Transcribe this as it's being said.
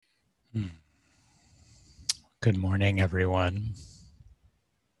Good morning, everyone.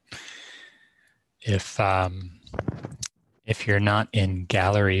 If you're not in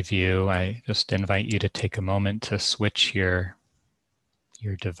gallery view, I just invite you to take a moment to switch your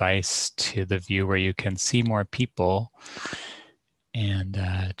device to the view where you can see more people,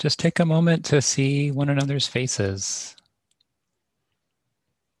 and just take a moment to see one another's faces.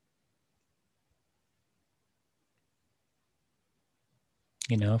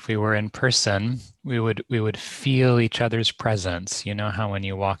 You know, if we were in person, we would feel each other's presence. You know how when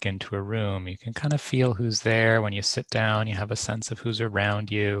you walk into a room, you can kind of feel who's there. When you sit down, you have a sense of who's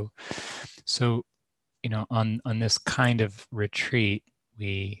around you. So, you know, on this kind of retreat,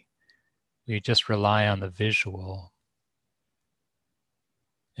 we just rely on the visual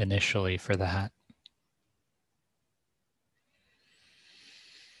initially for that.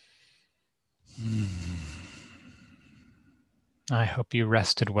 I hope you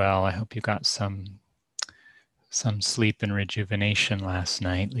rested well. I hope you got some sleep and rejuvenation last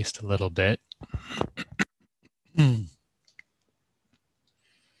night, at least a little bit.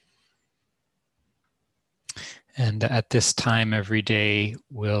 And at this time every day,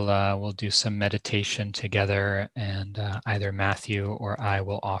 we'll do some meditation together, and either Matthew or I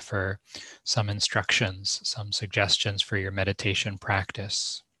will offer some instructions, some suggestions for your meditation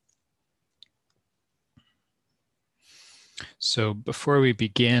practice. So before we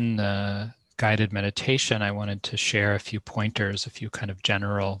begin the guided meditation, I wanted to share a few pointers, a few kind of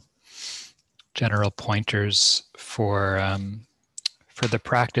general pointers for the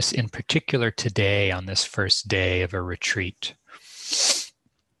practice, in particular today on this first day of a retreat.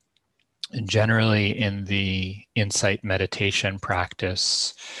 And generally in the insight meditation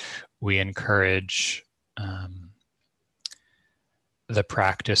practice, we encourage the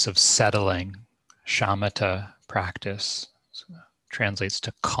practice of settling, shamatha practice. So translates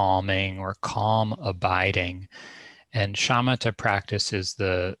to calming or calm abiding. And shamatha practice is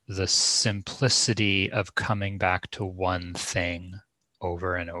the simplicity of coming back to one thing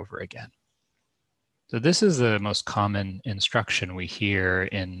over and over again. So this is the most common instruction we hear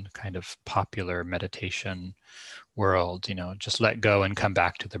in kind of popular meditation world, you know, just let go and come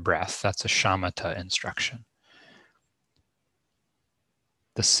back to the breath. That's a shamatha instruction.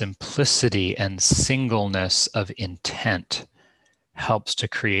 The simplicity and singleness of intent helps to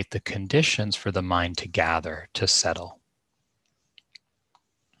create the conditions for the mind to gather, to settle.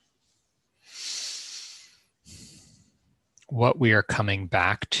 What we are coming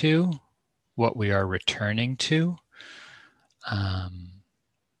back to, what we are returning to,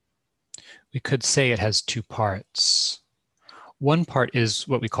 we could say it has two parts. One part is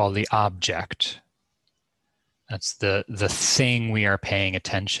what we call the object. That's the thing we are paying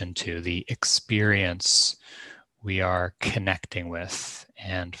attention to, the experience we are connecting with.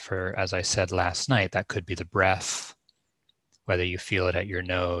 And for, as I said last night, that could be the breath, whether you feel it at your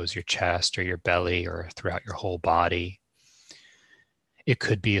nose, your chest, or your belly, or throughout your whole body. It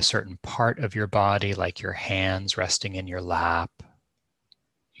could be a certain part of your body, like your hands resting in your lap,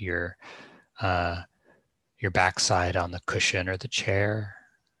 your backside on the cushion or the chair.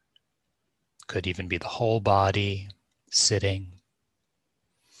 Could even be the whole body sitting.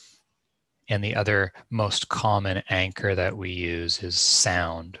 And the other most common anchor that we use is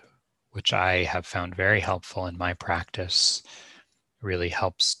sound, which I have found very helpful in my practice. It really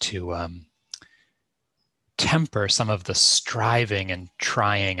helps to temper some of the striving and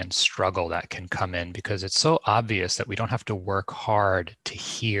trying and struggle that can come in, because it's so obvious that we don't have to work hard to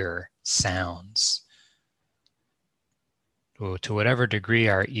hear sounds. To whatever degree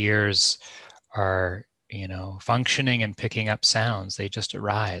our ears are, you know, functioning and picking up sounds, they just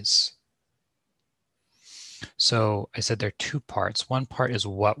arise. So I said there are two parts. One part is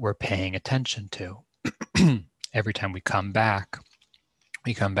what we're paying attention to. Every time we come back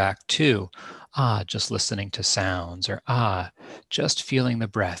to, just listening to sounds, or just feeling the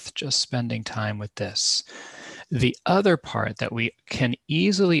breath, just spending time with this. The other part that we can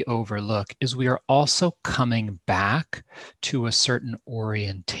easily overlook is we are also coming back to a certain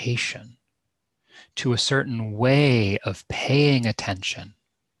orientation, to a certain way of paying attention.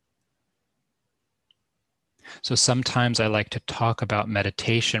 So sometimes I like to talk about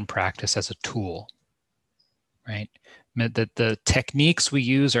meditation practice as a tool, right? That the techniques we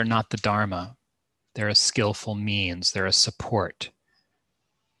use are not the Dharma. They're a skillful means. They're a support.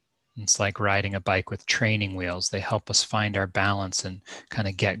 It's like riding a bike with training wheels. They help us find our balance and kind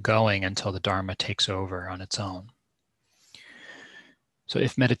of get going until the Dharma takes over on its own. So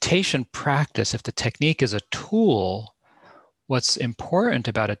if meditation practice, if the technique is a tool, what's important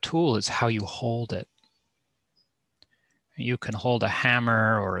about a tool is how you hold it. You can hold a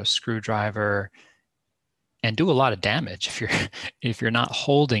hammer or a screwdriver and do a lot of damage if you're not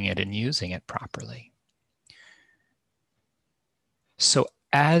holding it and using it properly. So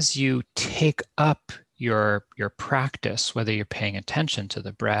as you take up your practice, whether you're paying attention to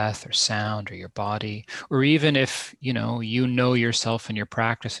the breath or sound or your body, or even if you know yourself in your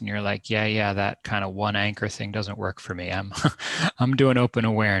practice and you're like, yeah, that kind of one anchor thing doesn't work for me. I'm doing open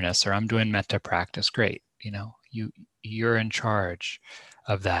awareness, or I'm doing metta practice. Great, you're in charge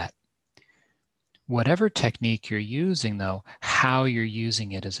of that. Whatever technique you're using, though, how you're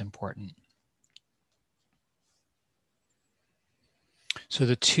using it is important. So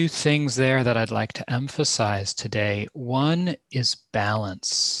the two things there that I'd like to emphasize today, one is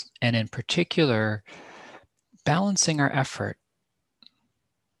balance, and in particular, balancing our effort.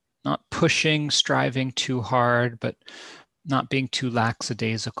 Not pushing, striving too hard, but not being too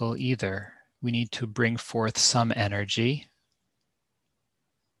lackadaisical either. We need to bring forth some energy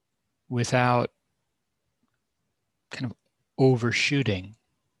without kind of overshooting.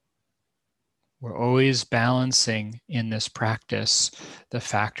 We're always balancing in this practice the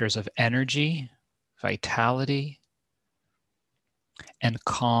factors of energy, vitality, and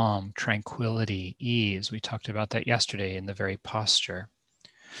calm, tranquility, ease. We talked about that yesterday in the very posture.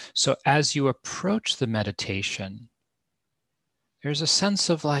 So as you approach the meditation, there's a sense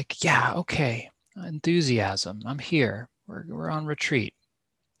of like, yeah, okay, enthusiasm, I'm here, we're on retreat.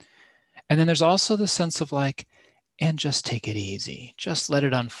 And then there's also the sense of like, and just take it easy, just let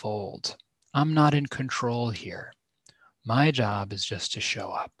it unfold. I'm not in control here. My job is just to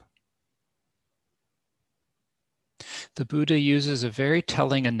show up. The Buddha uses a very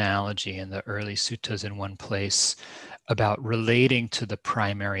telling analogy in the early suttas in one place about relating to the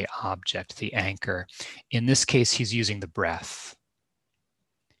primary object, the anchor. In this case, he's using the breath.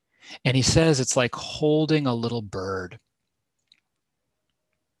 And he says it's like holding a little bird.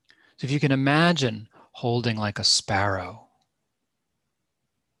 So if you can imagine holding like a sparrow,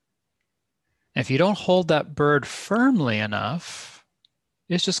 if you don't hold that bird firmly enough,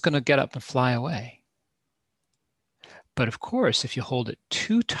 it's just going to get up and fly away. But of course, if you hold it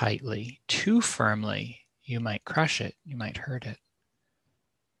too tightly, too firmly, you might crush it, you might hurt it.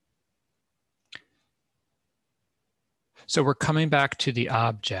 So we're coming back to the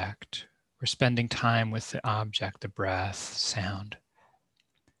object. We're spending time with the object, the breath, sound.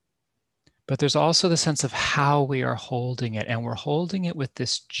 But there's also the sense of how we are holding it, and we're holding it with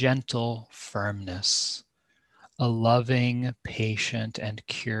this gentle firmness, a loving, patient, and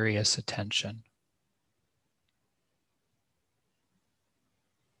curious attention.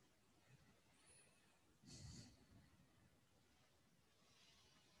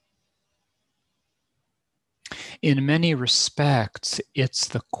 In many respects, it's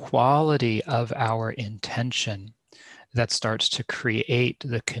the quality of our intention that starts to create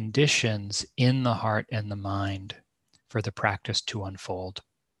the conditions in the heart and the mind for the practice to unfold.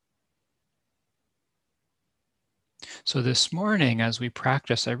 So this morning, as we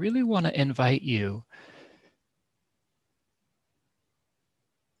practice, I really want to invite you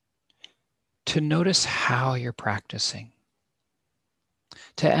to notice how you're practicing,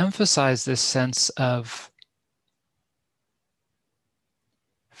 to emphasize this sense of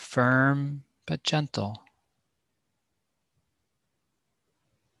firm but gentle.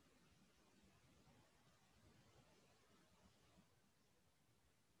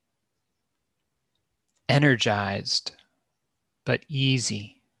 Energized but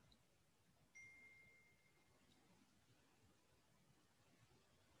easy.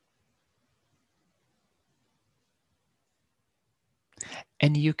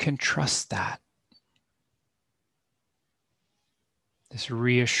 And you can trust that. This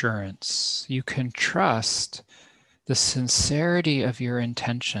reassurance. You can trust the sincerity of your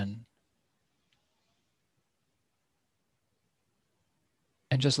intention.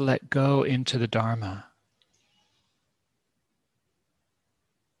 And just let go into the Dharma.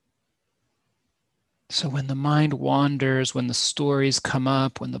 So when the mind wanders, when the stories come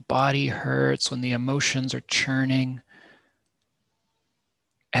up, when the body hurts, when the emotions are churning,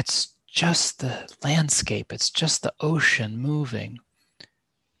 it's just the landscape, it's just the ocean moving.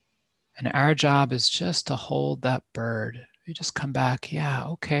 And our job is just to hold that bird. You just come back, yeah,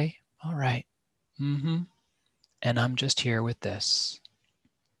 okay, all right. And I'm just here with this.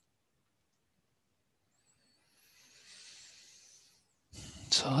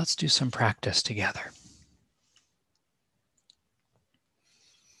 So let's do some practice together.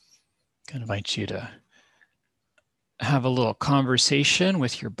 I invite you to have a little conversation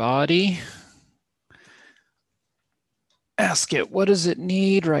with your body. Ask it, what does it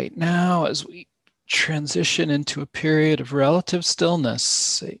need right now as we transition into a period of relative stillness?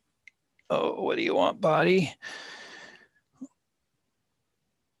 Say, Oh, what do you want, body?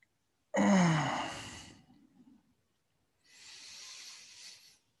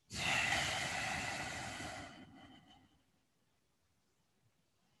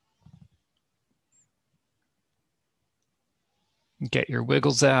 Get your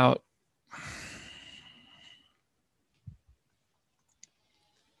wiggles out.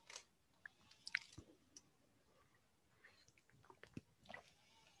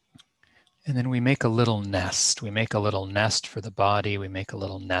 And then we make a little nest. We make a little nest for the body. We make a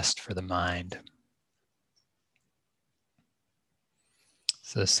little nest for the mind.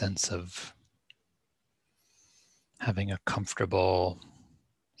 It's a sense of having a comfortable,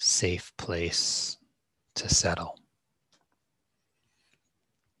 safe place to settle.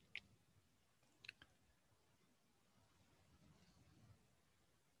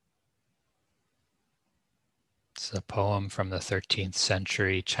 It's a poem from the 13th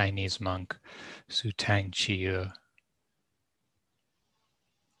century Chinese monk Su Tang Chiyu.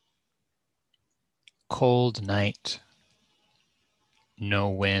 Cold night, no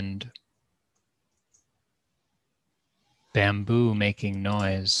wind, bamboo making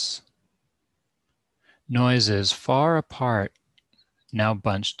noise. Noises far apart, now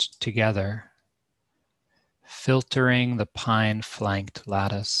bunched together, filtering the pine-flanked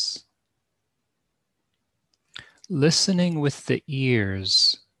lattice. Listening with the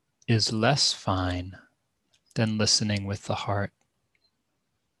ears is less fine than listening with the heart.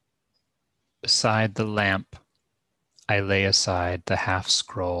 Beside the lamp, I lay aside the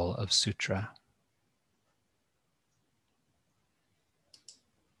half-scroll of sutra.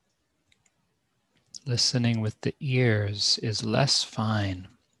 Listening with the ears is less fine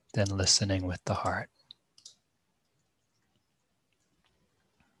than listening with the heart.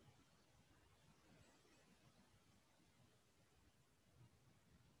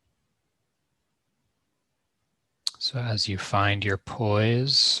 So as you find your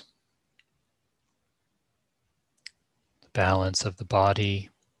poise, the balance of the body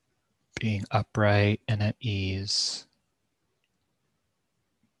being upright and at ease,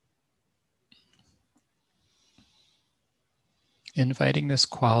 inviting this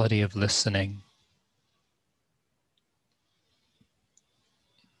quality of listening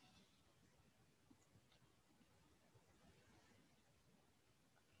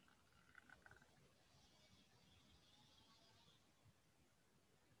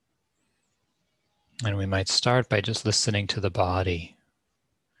and we might start by just listening to the body.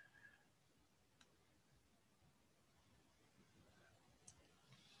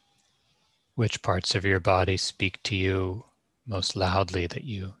 Which parts of your body speak to you most loudly that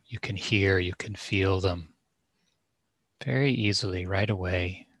you can hear, you can feel them very easily right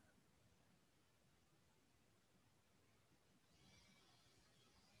away.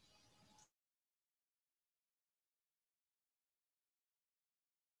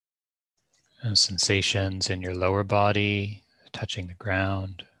 And sensations in your lower body, touching the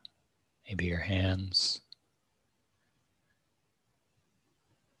ground, maybe your hands.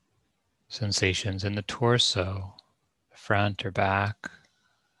 Sensations in the torso, the front or back,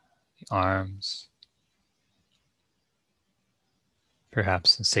 the arms.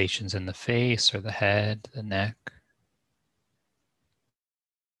 Perhaps sensations in the face or the head, the neck.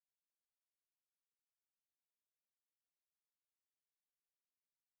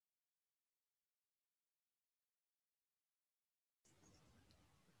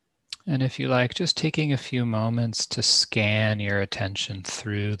 And if you like, just taking a few moments to scan your attention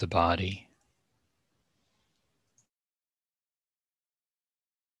through the body.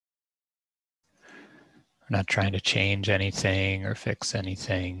 We're not trying to change anything or fix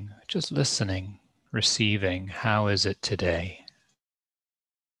anything, just listening, receiving. How is it today?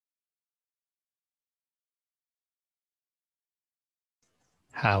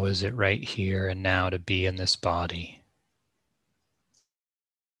 How is it right here and now to be in this body?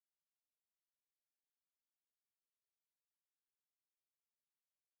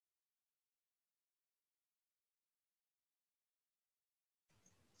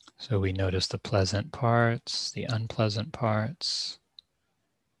 So we notice the pleasant parts, the unpleasant parts,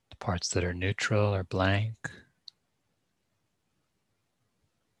 the parts that are neutral or blank.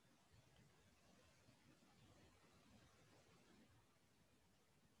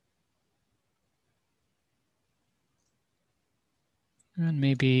 And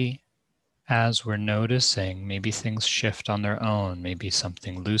maybe as we're noticing, maybe things shift on their own. Maybe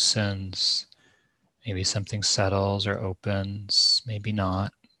something loosens, maybe something settles or opens, maybe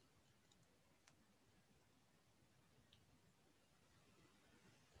not.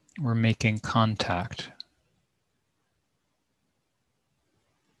 We're making contact.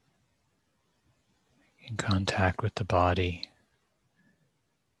 in contact with the body,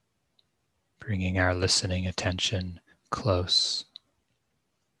 bringing our listening attention close.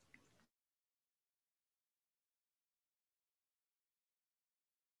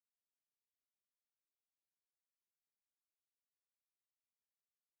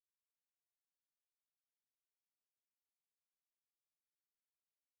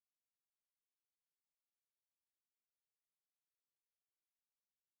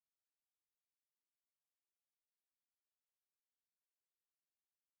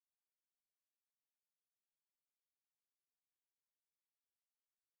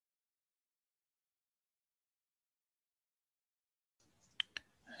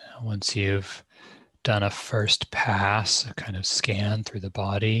 Once you've done a first pass, a kind of scan through the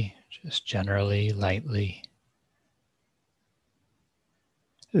body, just generally, lightly,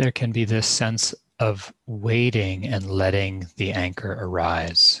 there can be this sense of waiting and letting the anchor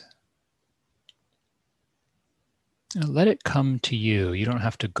arise. Let it come to you. You don't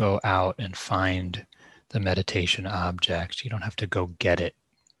have to go out and find the meditation object. You don't have to go get it.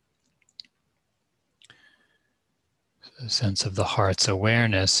 The sense of the heart's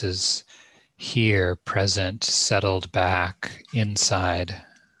awareness is here, present, settled back inside.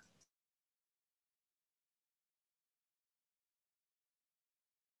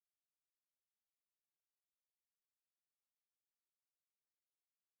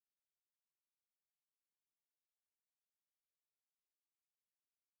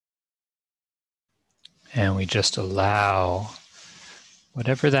 And we just allow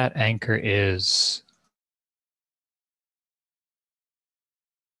whatever that anchor is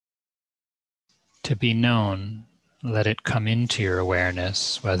to be known. Let it come into your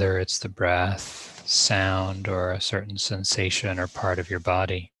awareness, whether it's the breath, sound, or a certain sensation or part of your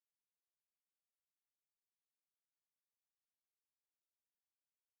body.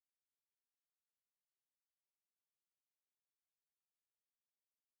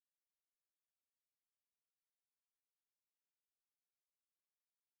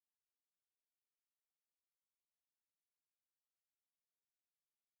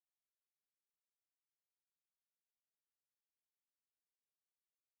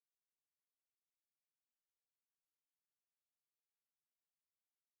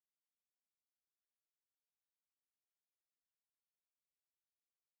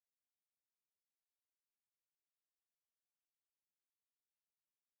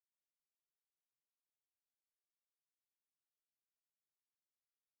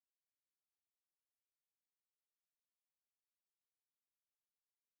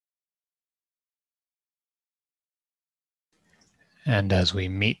 And as we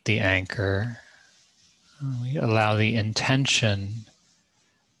meet the anchor, we allow the intention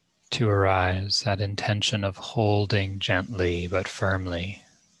to arise, that intention of holding gently but firmly.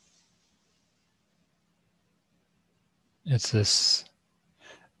 It's this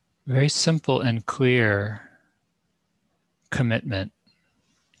very simple and clear commitment.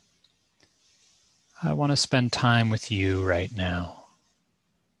 I want to spend time with you right now.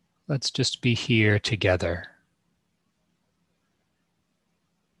 Let's just be here together.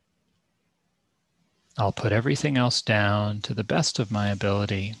 I'll put everything else down to the best of my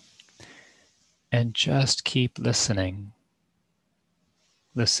ability and just keep listening,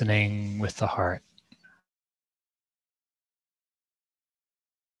 listening with the heart.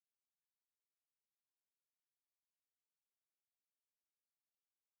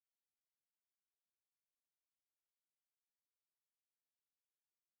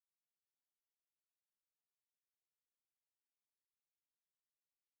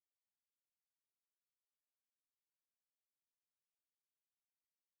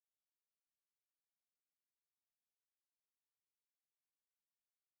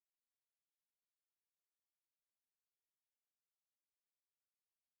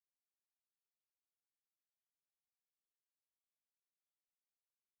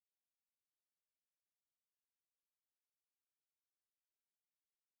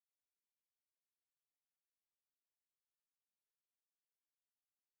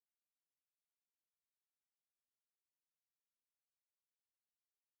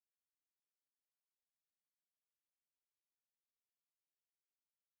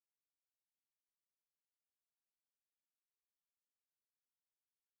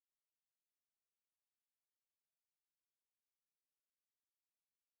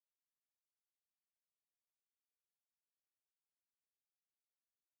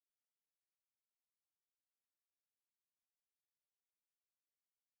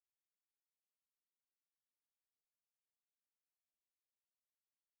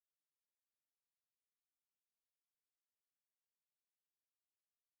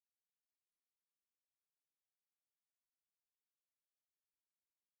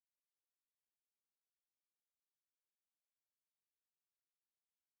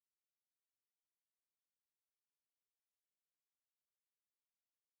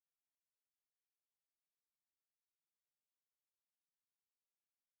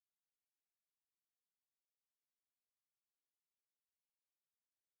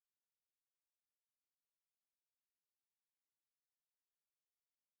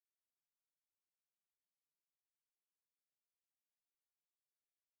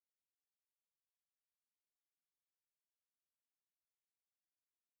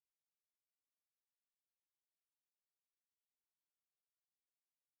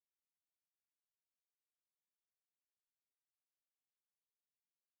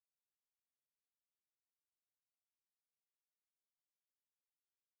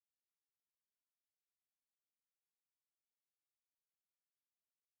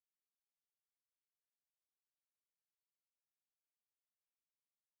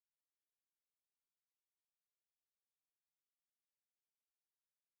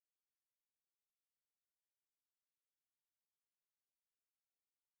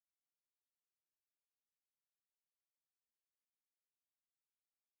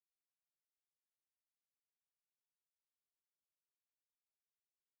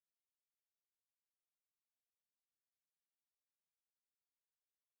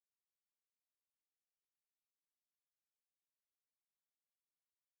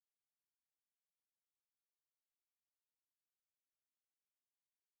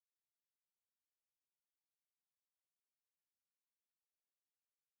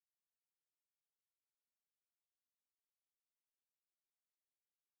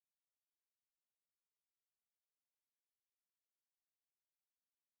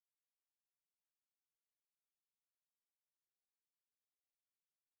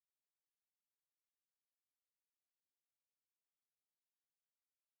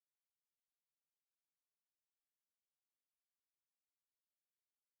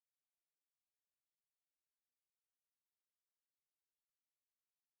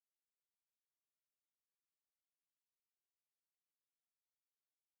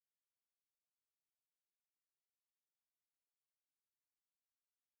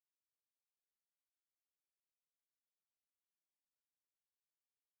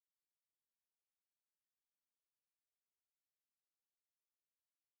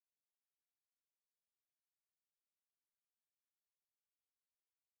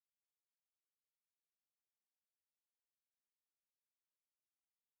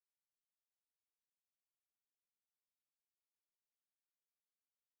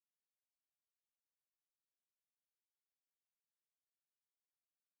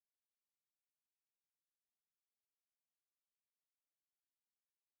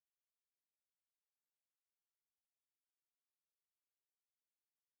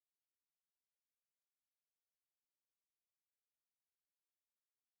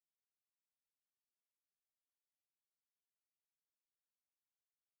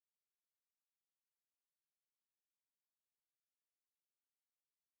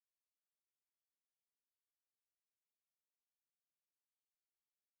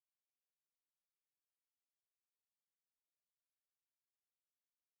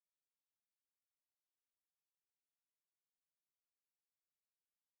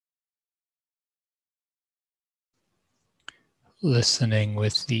 Listening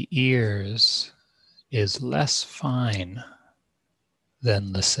with the ears is less fine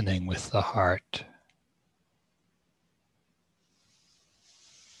than listening with the heart.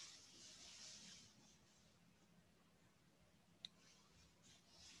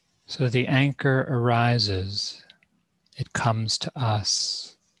 So the anchor arises, it comes to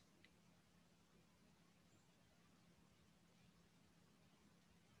us.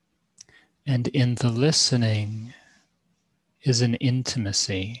 And in the listening is an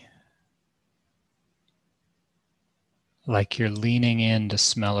intimacy, like you're leaning in to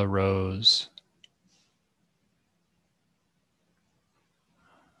smell a rose.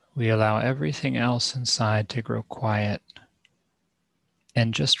 We allow everything else inside to grow quiet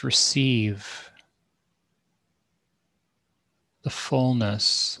and just receive the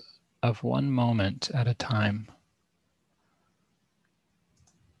fullness of one moment at a time.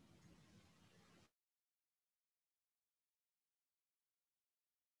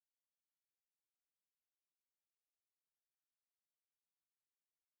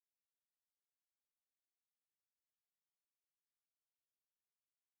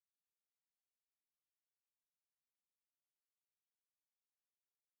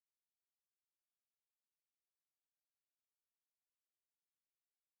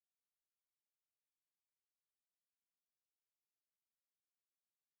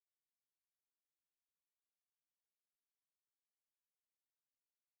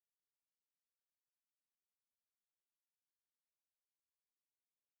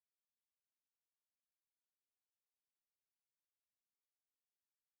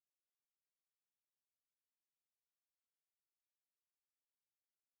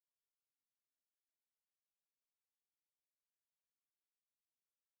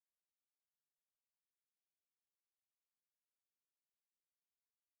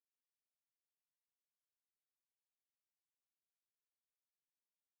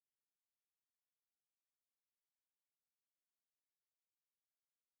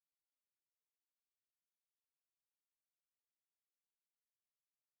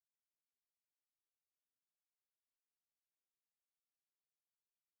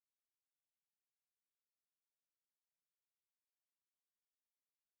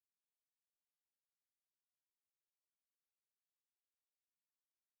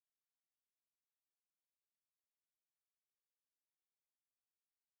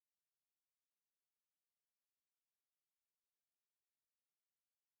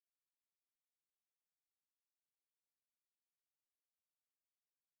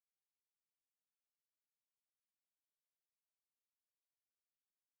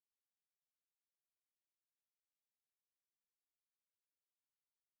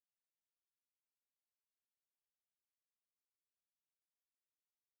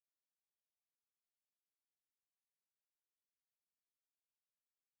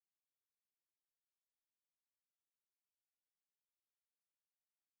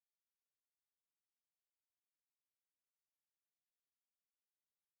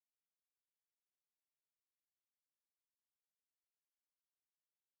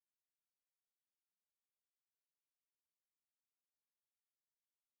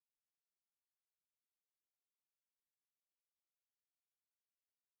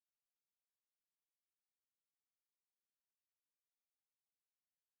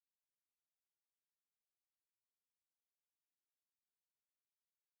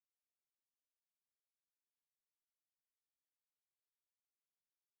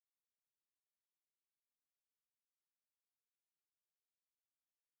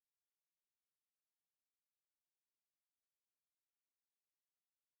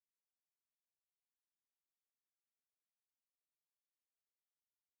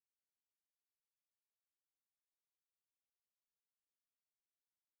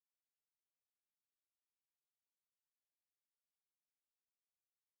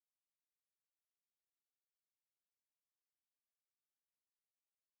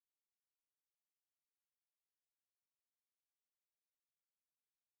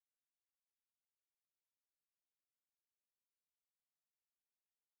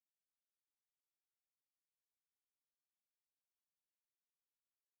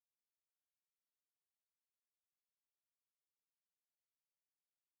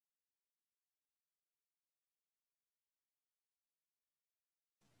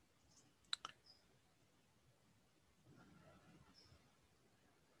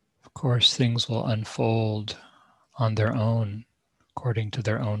 Of course, things will unfold on their own, according to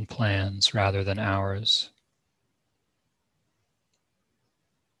their own plans rather than ours.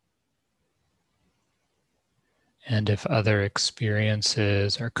 And if other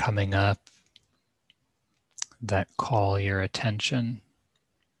experiences are coming up that call your attention.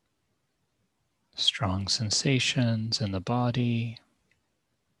 Strong sensations in the body,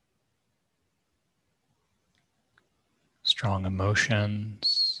 strong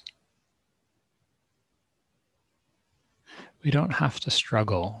emotions. We don't have to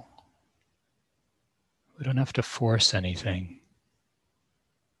struggle. We don't have to force anything.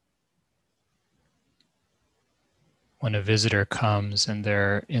 When a visitor comes and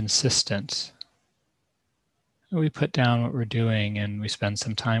they're insistent, we put down what we're doing and we spend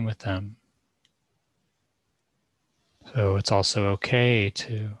some time with them. So it's also okay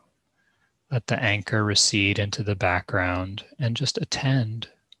to let the anchor recede into the background and just attend.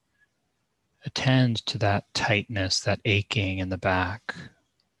 Attend to that tightness, that aching in the back.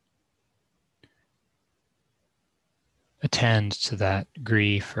 Attend to that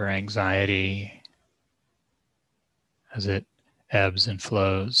grief or anxiety as it ebbs and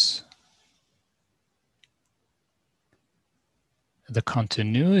flows. The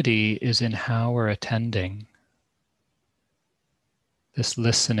continuity is in how we're attending. This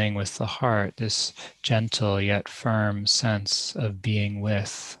listening with the heart, this gentle yet firm sense of being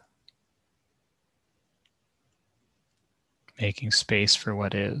with, making space for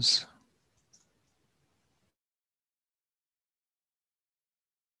what is.